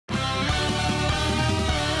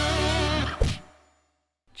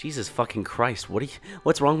Jesus fucking Christ!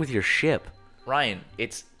 What's wrong with your ship? Ryan,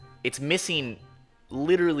 it's missing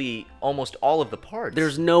literally almost all of the parts.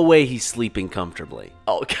 There's no way he's sleeping comfortably.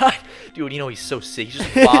 Oh God, dude, you know he's so sick. He's just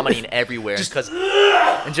vomiting everywhere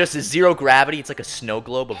and just zero gravity. It's like a snow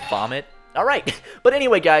globe of vomit. All right, but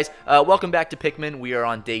anyway, guys, welcome back to Pikmin. We are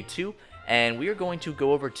on day 2. And we are going to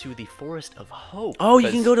go over to the Forest of Hope. Oh, you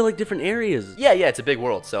can go to like different areas. Yeah, it's a big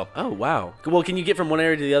world, so. Oh, wow. Well, can you get from one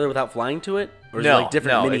area to the other without flying to it? Or is it like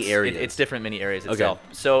different mini areas? It's different mini areas itself.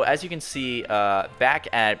 Okay. So as you can see, back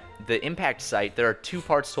at the impact site, there are 2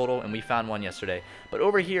 parts total, and we found one yesterday. But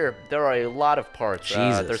over here, there are a lot of parts.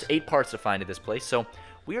 Jesus. There's 8 parts to find at this place. So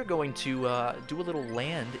we are going to do a little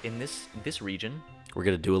land in this region. We're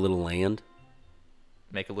going to do a little land?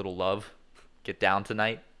 Make a little love. Get down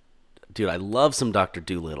tonight. Dude, I love some Dr.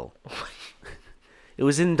 Dolittle. It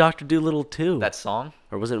was in Dr. Dolittle 2. That song?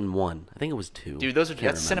 Or was it in 1? I think it was 2. Dude, that's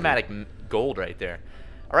cinematic gold right there.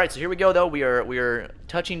 All right, so here we go, though. We are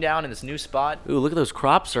touching down in this new spot. Ooh, look at those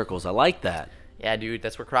crop circles. I like that. Yeah, dude,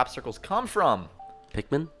 that's where crop circles come from.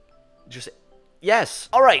 Pikmin? Yes.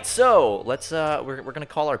 All right, so let's we're gonna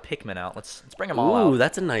call our Pikmin out. Let's bring them all out. Ooh,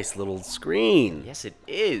 that's a nice little screen. Yes, it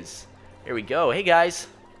is. Here we go. Hey guys,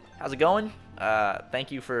 how's it going?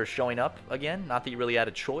 Thank you for showing up again. Not that you really had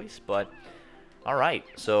a choice, but all right.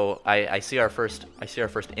 So I see our first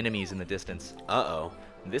enemies in the distance. Uh-oh.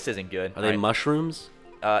 This isn't good. Are they mushrooms?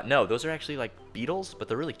 No, those are actually like beetles, but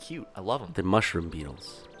they're really cute. I love them. They're mushroom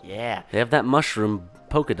beetles. Yeah. They have that mushroom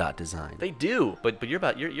polka dot design. They do, but you're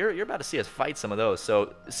about to see us fight some of those.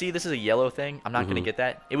 So see, this is a yellow thing. I'm not gonna get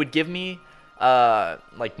that. It would give me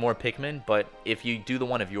like more Pikmin, but if you do the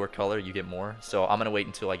one of your color, you get more. So I'm gonna wait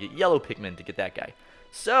until I get yellow Pikmin to get that guy.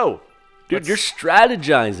 So, dude, you're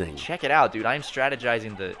strategizing. Check it out, dude. I'm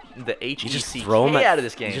strategizing the HECK out of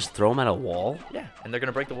this game. You just throw them at a wall? Yeah, and they're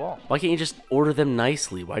gonna break the wall. Why can't you just order them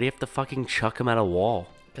nicely? Why do you have to fucking chuck them at a wall?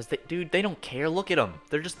 Because they don't care. Look at them.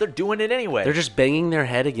 They're doing it anyway. They're just banging their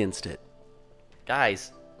head against it.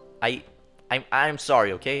 Guys, I'm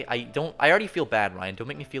sorry, okay? I already feel bad, Ryan. Don't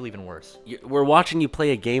make me feel even worse. We're watching you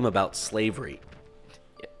play a game about slavery.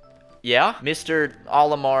 Yeah? Mr.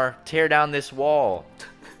 Olimar, tear down this wall.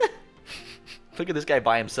 Look at this guy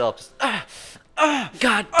by himself. Just,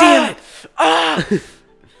 God damn it!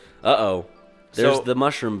 Uh-oh. There's the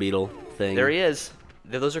mushroom beetle thing. There he is.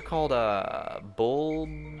 Those are called, bull...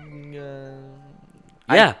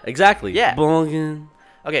 yeah, exactly. Yeah. Bulgin.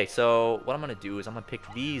 Okay, so what I'm going to do is I'm going to pick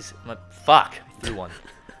these... Fuck! I threw one.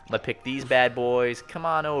 I'm going to pick these bad boys. Come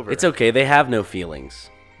on over. It's okay. They have no feelings.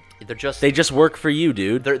 They just work for you,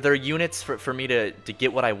 dude. They're units for me to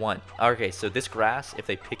get what I want. Okay, so this grass, if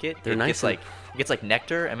they pick it, it gets like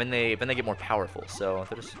nectar, and then they get more powerful. So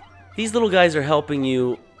these little guys are helping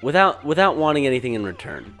you without wanting anything in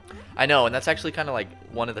return. I know, and that's actually kind of like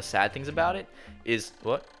one of the sad things about it is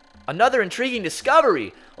what? Another intriguing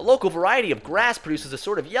discovery! A local variety of grass produces a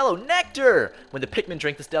sort of yellow nectar! When the Pikmin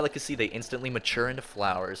drink this delicacy, they instantly mature into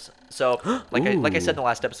flowers. So, like I said in the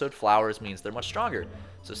last episode, flowers means they're much stronger.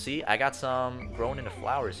 So see, I got some growing into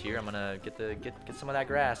flowers here. I'm gonna get some of that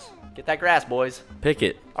grass. Get that grass, boys. Pick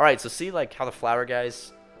it. Alright, so see like how the flower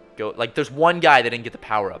guys go. Like there's one guy that didn't get the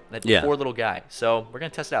power up. That poor little guy. So we're gonna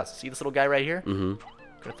test it out. So, see this little guy right here? Mm-hmm.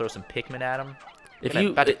 Gonna throw some Pikmin at him.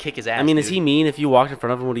 About to kick his ass. I mean, dude. Is he mean if you walked in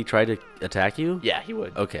front of him when he tried to attack you? Yeah, he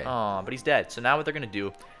would. Okay. Oh, but he's dead. So now what they're gonna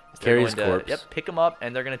do is carry his corpse. Yep, pick him up,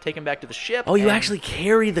 and they're gonna take him back to the ship. Oh, you actually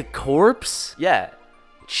carry the corpse? Yeah.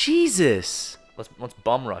 Jesus. Let's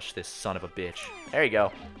bum rush this son of a bitch. There you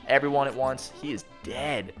go. Everyone at once. He is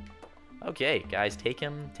dead. Okay, guys, take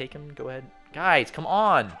him. Go ahead, guys. Come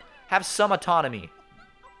on. Have some autonomy.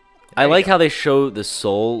 I like how they show the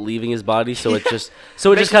soul leaving his body, so it just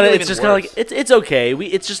kind of like it's okay.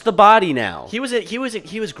 It's just the body now. He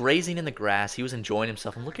was grazing in the grass. He was enjoying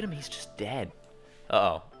himself, and look at him. He's just dead.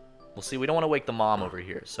 Uh-oh. We'll see. We don't want to wake the mom over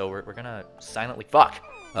here, so we're gonna silently fuck.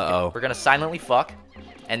 Uh-oh. We're gonna silently fuck,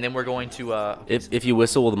 and then we're going to If you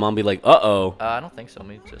whistle, will the mom be like, uh-oh? I don't think so. Let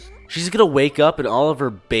me just. She's gonna wake up and all of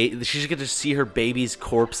her she's gonna see her baby's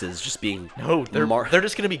corpses just being they're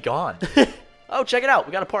just gonna be gone. Oh, check it out.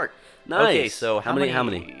 We got a part. Nice. Okay, so how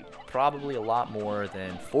many? Probably a lot more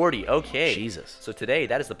than 40. Okay. Jesus. So today,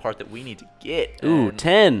 that is the part that we need to get. Ooh,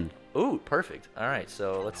 10. Ooh, perfect. All right,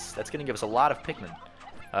 so that's going to give us a lot of Pikmin.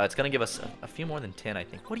 It's going to give us a few more than 10, I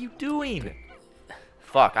think. What are you doing?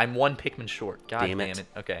 Fuck, I'm one Pikmin short. God damn it.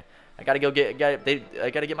 Okay. I got to go I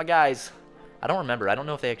got to get my guys. I don't remember. I don't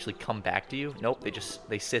know if they actually come back to you. Nope,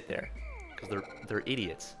 they sit there because they're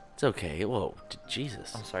idiots. It's okay. Whoa,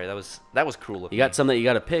 Jesus. I'm sorry. That was cruel of me. You got some that you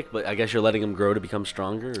got to pick, but I guess you're letting them grow to become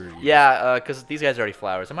stronger. Or yeah, because these guys are already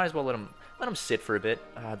flowers. I might as well let Let him sit for a bit.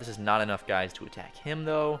 This is not enough guys to attack him,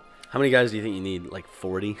 though. How many guys do you think you need? Like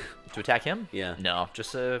 40? To attack him? Yeah. No,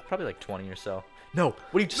 just probably like 20 or so. No.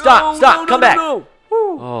 What do you... Stop! Come back! No.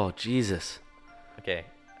 Oh, Jesus. Okay.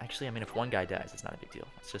 Actually, I mean, if one guy dies, it's not a big deal.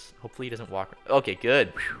 It's just... Hopefully he doesn't walk... Okay,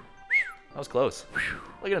 good. That was close.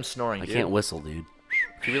 Look at him snoring, I dude. can't whistle, dude.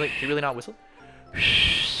 Can you really not whistle?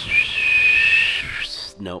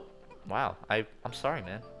 Nope. Wow. I'm sorry,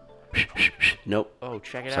 man. Nope. Oh,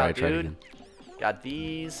 check it Sorry, out, I tried dude. again. Got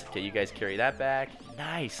these. Okay, you guys carry that back.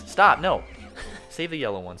 Nice. Stop. No. Save the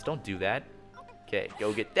yellow ones. Don't do that. Okay,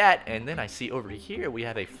 go get that. And then I see over here we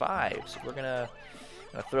have a 5. So we're gonna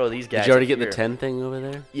throw these guys. Did you already up get here. the 10 thing over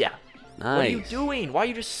there? Yeah. Nice. What are you doing? Why are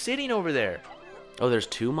you just sitting over there? Oh, there's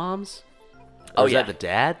 2 moms? Oh, is yeah. that the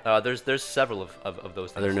dad? There's several of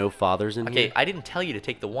those things. Are there no fathers in Okay, here? I didn't tell you to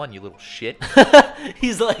take the one, you little shit.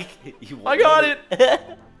 He's like... I got it!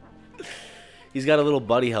 He's got a little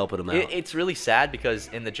buddy helping him out. It's really sad because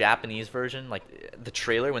in the Japanese version, like the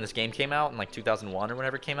trailer when this game came out in like 2001 or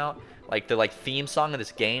whenever it came out, like the theme song of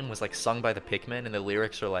this game was like sung by the Pikmin, and the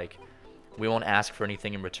lyrics are like, "We won't ask for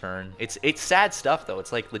anything in return." It's sad stuff though.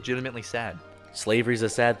 It's like legitimately sad. Slavery's a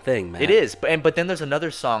sad thing, man. It is, but then there's another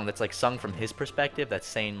song that's like sung from his perspective that's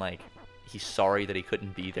saying like he's sorry that he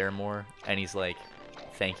couldn't be there more, and he's like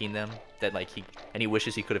thanking them that like he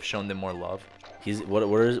wishes he could have shown them more love. He's what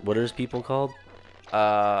are his people called?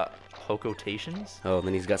 Hokotations? Oh, and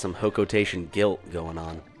then he's got some Hokotation guilt going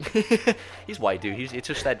on. He's white, dude. It's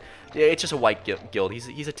just a white guild.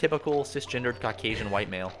 He's a typical cisgendered Caucasian white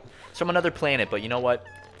male. It's from another planet, but you know what?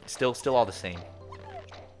 Still all the same.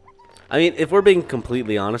 I mean, if we're being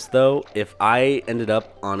completely honest, though, if I ended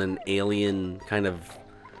up on an alien kind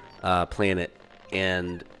of planet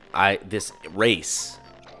and this race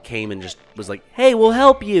came and just was like, "Hey, we'll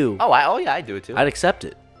help you," Oh yeah, I'd do it too. I'd accept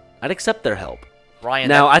it. I'd accept their help. Ryan.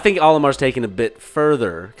 Now, I think Olimar's taking a bit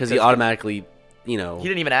further because he That's automatically, you know. He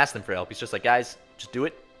didn't even ask them for help. He's just like, guys, just do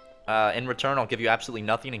it. In return, I'll give you absolutely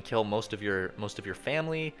nothing and kill most of your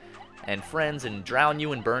family and friends and drown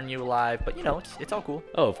you and burn you alive. But you know, it's all cool.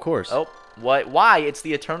 Oh, of course. Oh, what? Why? It's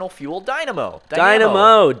the eternal fuel dynamo.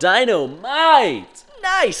 Dynamite.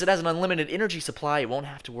 Nice. It has an unlimited energy supply. It won't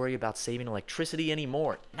have to worry about saving electricity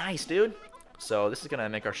anymore. Nice, dude. So this is gonna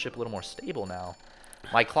make our ship a little more stable now.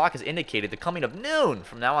 My clock has indicated the coming of noon.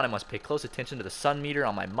 From now on, I must pay close attention to the sun meter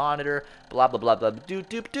on my monitor. Blah, blah, blah, blah, doop,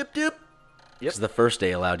 doop, doop, doop. Yep. Because the first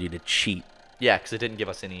day allowed you to cheat. Yeah, because it didn't give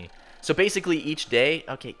us any. So basically each day,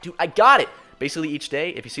 okay, dude, I got it. Basically each day,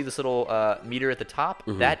 if you see this little meter at the top,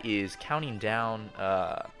 that is counting down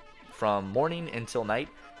from morning until night.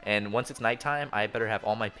 And once it's nighttime, I better have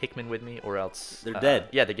all my Pikmin with me or else... They're dead.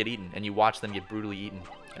 Yeah, they get eaten. And you watch them get brutally eaten.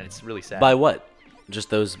 And it's really sad. By what? Just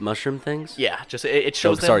those mushroom things? Yeah, just it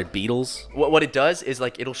shows them. Sorry, beetles? What it does is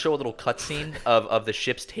like it'll show a little cutscene of the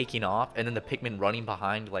ships taking off, and then the Pikmin running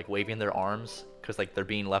behind, like waving their arms because like they're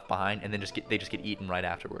being left behind, and then they just get eaten right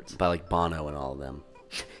afterwards. By like Bono and all of them.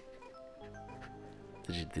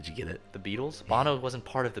 Did you get it? The Beatles? Bono wasn't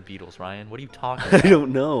part of the Beatles, Ryan. What are you talking about? I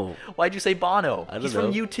don't know. Why'd you say Bono? I don't He's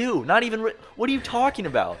know. from U2. Not even. What are you talking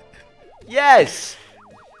about? Yes.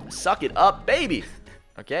 Suck it up, baby.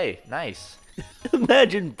 Okay, nice.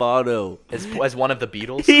 Imagine Bono As one of the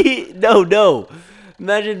Beatles. No.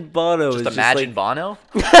 Imagine Bono. Just is imagine just Bono.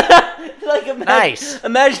 like imagine, Nice.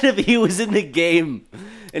 Imagine if he was in the game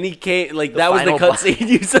and he came like that was the final boss. cutscene.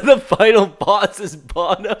 You said the final boss is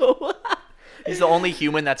Bono. He's the only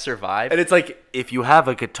human that survived. And it's like, if you have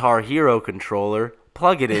a Guitar Hero controller,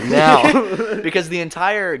 plug it in now. Because the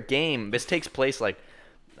entire game, this takes place like,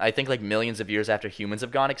 I think like millions of years after humans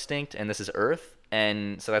have gone extinct, and this is Earth,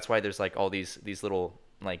 and so that's why there's like all these little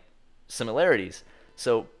like similarities.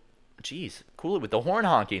 So, geez, cool it with the horn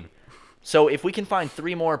honking. So if we can find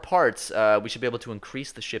 3 more parts, we should be able to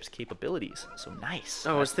increase the ship's capabilities. So nice.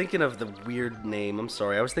 I was thinking of the weird name. I'm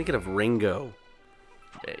sorry. I was thinking of Ringo.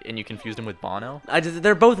 And you confused him with Bono?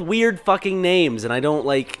 They're both weird fucking names, and I don't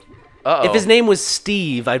like... Uh-oh. If his name was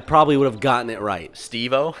Steve, I probably would have gotten it right.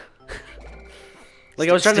 Steve-O? Like,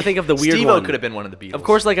 I was trying to think of the weird Steve-O one. could have been one of the Beatles. Of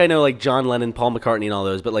course, like, I know, like, John Lennon, Paul McCartney, and all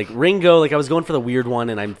those, but, like, Ringo, like, I was going for the weird one,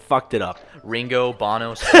 and I fucked it up. Ringo,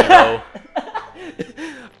 Bono, Steve-O.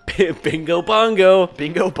 Bingo Bongo.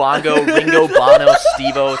 Bingo, Bongo, Ringo, Bono,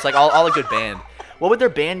 Steve-O. It's like all a good band. What would their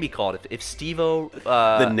band be called if Steve-O...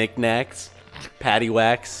 The Knickknacks.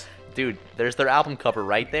 Paddywhacks. Dude, there's their album cover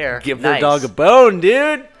right there. Give Nice. their dog a bone,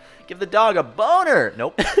 dude. Give the dog a boner.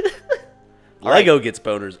 Nope. Lego gets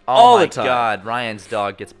boners Oh all my the time. God, Ryan's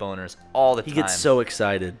dog gets boners all the time. He gets so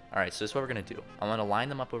excited. All right, so this is what we're gonna do. I'm gonna line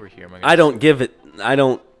them up over here. I don't give it. I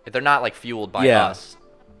don't. If they're not like fueled by Yeah. us,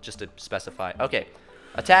 just to specify. Okay,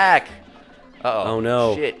 attack. Uh-oh. Oh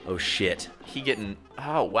no. Shit. Oh shit. He getting...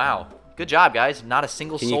 Oh, wow. Good job, guys. Not a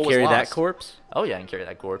single Can soul you was carry that lost. corpse? Oh, yeah, I can carry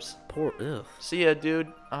that corpse. Poor. Ugh. See ya, dude.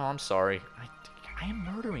 Oh, I'm sorry. I am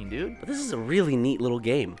murdering, dude. But this is a really neat little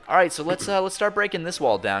game. All right, so let's start breaking this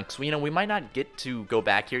wall down, because we might not get to go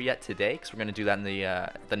back here yet today, because we're gonna do that in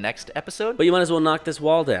the next episode. But you might as well knock this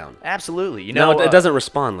wall down. Absolutely, you No, know. it doesn't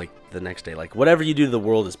respawn like the next day. Like whatever you do to the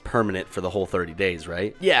world is permanent for the whole 30 days,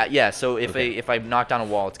 right? Yeah. So if Okay. if I knock down a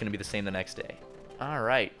wall, it's gonna be the same the next day. All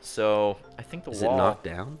right, so I think the Is wall. it knocked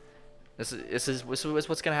down? This is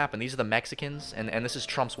what's gonna happen. These are the Mexicans, and this is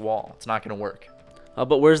Trump's wall. It's not gonna work. Oh,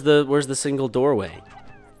 but where's the single doorway?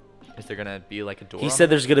 Is there gonna be like a door? He on said there?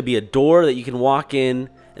 there's gonna be a door that you can walk in,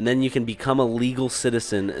 and then you can become a legal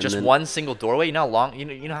citizen. And Just then one single doorway. You know how long?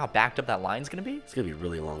 You know how backed up that line's gonna be? It's gonna be a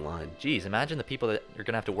really long line. Jeez, imagine the people that are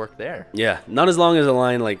gonna have to work there. Yeah, not as long as a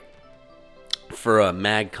line like for a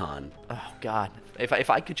MagCon. Oh God, if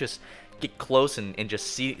I could just get close and just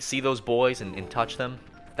see those boys and touch them,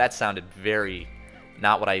 that sounded very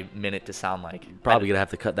not what I meant it to sound like. Probably gonna have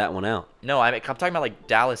to cut that one out. No, I'm talking about like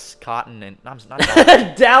Dallas Cotton and no, I'm not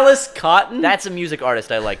Dallas. Dallas Cotton? That's a music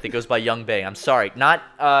artist I like that goes by Young Bay. I'm sorry, not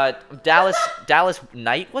Dallas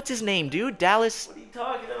Knight. What's his name, dude? Dallas. What are you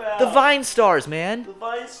talking about? The Vine Stars, man. The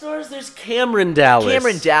Vine Stars. There's Cameron Dallas.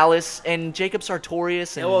 Cameron Dallas and Jacob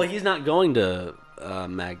Sartorius. And Yeah, well, he's not going to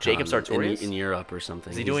MagCon. Jacob Sartorius? in Europe or something.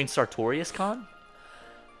 is he doing Sartorius Con?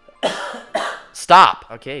 Stop.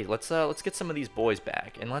 Okay, let's get some of these boys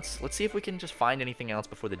back, and let's see if we can just find anything else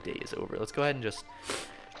before the day is over. Let's go ahead and just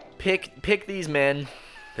pick these men.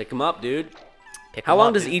 Pick him up, dude. Pick How them long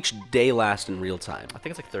up, does dude. each day last in real time? I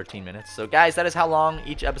think it's like 13 minutes. So guys, that is how long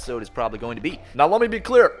each episode is probably going to be. Now let me be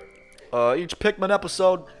clear. Each Pikmin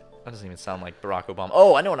episode. That doesn't even sound like Barack Obama.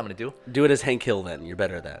 Oh, I know what I'm gonna do. Do it as Hank Hill then. You're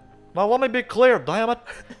better at that. Now let me be clear, damn it.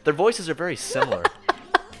 Their voices are very similar.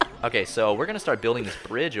 Okay, so we're gonna start building this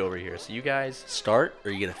bridge over here. So you guys Start, or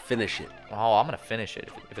are you gonna finish it? Oh, I'm gonna finish it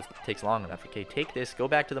if it takes long enough. Okay, take this. Go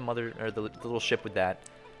back to the mother or the little ship with that.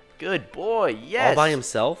 Good boy. Yes. All by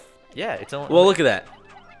himself? Yeah, it's only. Well, look at that.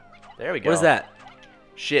 There we go. What is that?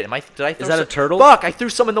 Shit. Did I throw Is that a some- turtle? Fuck! I threw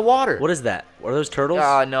some in the water. What is that? What are those turtles?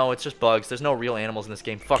 No, it's just bugs. There's no real animals in this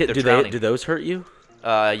game. Fuck, they're do drowning. do those hurt you?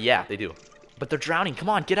 Yeah, they do. But they're drowning. Come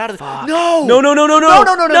on, get out of the. Fuck. No! No, no, no, no,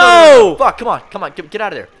 no! No! Fuck! Come on, get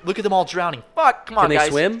out of there. Look at them all drowning. Fuck! Come on, Can they guys.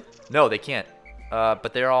 swim? No, they can't.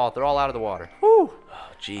 But they're all out of the water. Whew. Oh,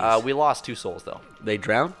 jeez. We lost 2 souls though. They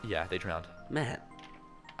drown? Yeah, they drowned. Man,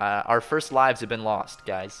 Our first lives have been lost,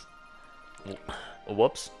 guys.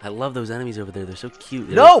 Whoops. I love those enemies over there. They're so cute.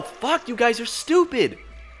 No! Fuck! You guys are stupid!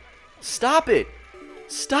 Stop it!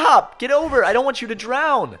 Stop! Get over! I don't want you to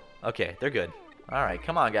drown! Okay, they're good. Alright,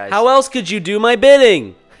 come on, guys. How else could you do my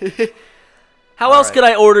bidding? How else Alright. could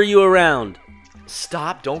I order you around?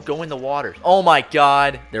 Stop! Don't go in the water. Oh my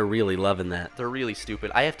god! They're really loving that. They're really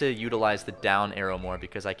stupid. I have to utilize the down arrow more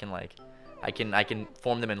because I can, like... I can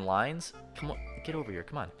form them in lines. Come on, get over here.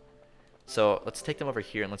 Come on. So, let's take them over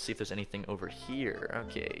here and let's see if there's anything over here.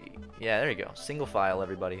 Okay. Yeah, there you go. Single file,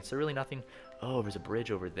 everybody. Is there really nothing? Oh, there's a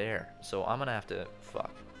bridge over there. So, I'm gonna have to...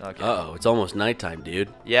 Fuck. Okay. Uh-oh, it's almost nighttime, dude.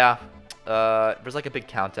 Yeah. There's like a big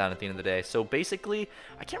countdown at the end of the day. So, basically,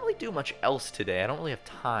 I can't really do much else today. I don't really have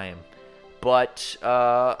time. But,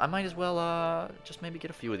 I might as well, just maybe get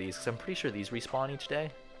a few of these. Because I'm pretty sure these respawn each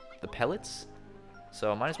day. The pellets. So,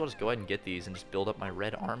 I might as well just go ahead and get these and just build up my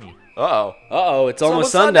red army. Uh-oh. Uh-oh, it's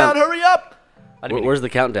almost sundown. Hurry up! I didn't mean to- Where's the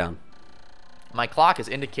countdown? My clock is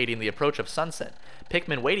indicating the approach of sunset.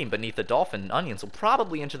 Pikmin waiting beneath the dolphin and onions will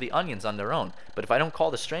probably enter the onions on their own, but if I don't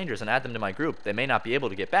call the strangers and add them to my group, they may not be able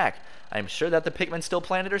to get back. I am sure that the Pikmin still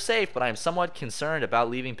planet are safe, but I am somewhat concerned about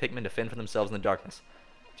leaving Pikmin to fend for themselves in the darkness.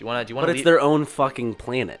 Do you want to But it's their own fucking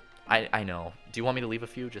planet. I know. Do you want me to leave a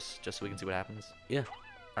few just so we can see what happens? Yeah.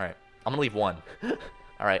 All right. I'm going to leave one.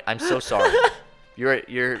 All right. I'm so sorry.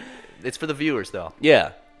 It's for the viewers though.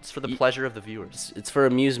 Yeah. It's for the pleasure of the viewers. It's for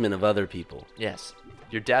amusement of other people. Yes.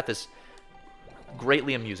 Your death is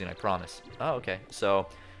greatly amusing, I promise. Oh, okay. So,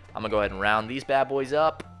 I'm going to go ahead and round these bad boys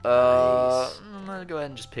up. Nice. I'm going to go ahead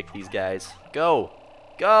and just pick these guys. Go.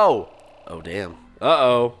 Go. Oh, damn.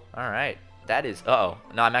 Uh-oh. All right. That is... Uh-oh.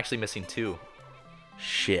 No, I'm actually missing 2.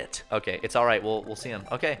 Shit. Okay. It's all right. We'll see them.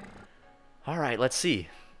 Okay. All right. Let's see.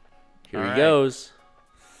 Here All he right. goes.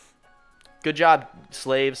 Good job,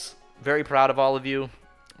 slaves. Very proud of all of you.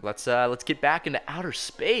 Let's get back into outer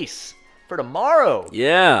space for tomorrow.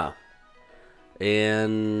 Yeah.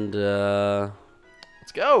 And,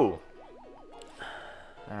 Let's go.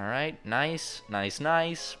 All right. Nice. Nice,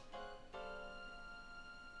 nice.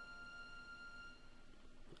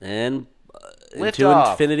 And Lift into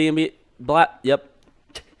off. infinity and be... Yep.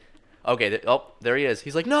 Okay, oh, there he is.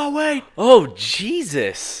 He's like, no, wait. Oh,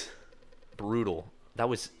 Jesus. Brutal. That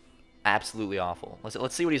was absolutely awful.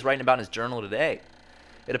 Let's see what he's writing about in his journal today.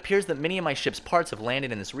 It appears that many of my ship's parts have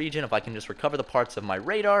landed in this region. If I can just recover the parts of my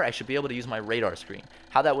radar, I should be able to use my radar screen.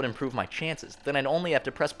 How that would improve my chances. Then I'd only have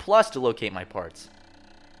to press plus to locate my parts.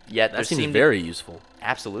 Yet That seems very useful.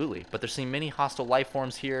 Absolutely. But there seem many hostile life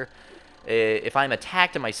forms here. If I'm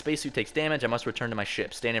attacked and my spacesuit takes damage, I must return to my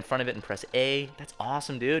ship. Stand in front of it and press A. That's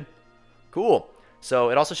awesome, dude. Cool. So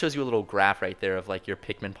it also shows you a little graph right there of like your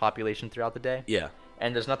Pikmin population throughout the day. Yeah.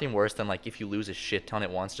 And there's nothing worse than like if you lose a shit ton at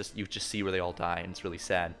once, you just see where they all die, and it's really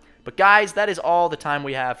sad. But guys, that is all the time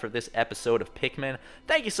we have for this episode of Pikmin.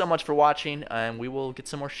 Thank you so much for watching, and we will get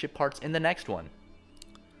some more ship parts in the next one.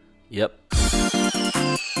 Yep.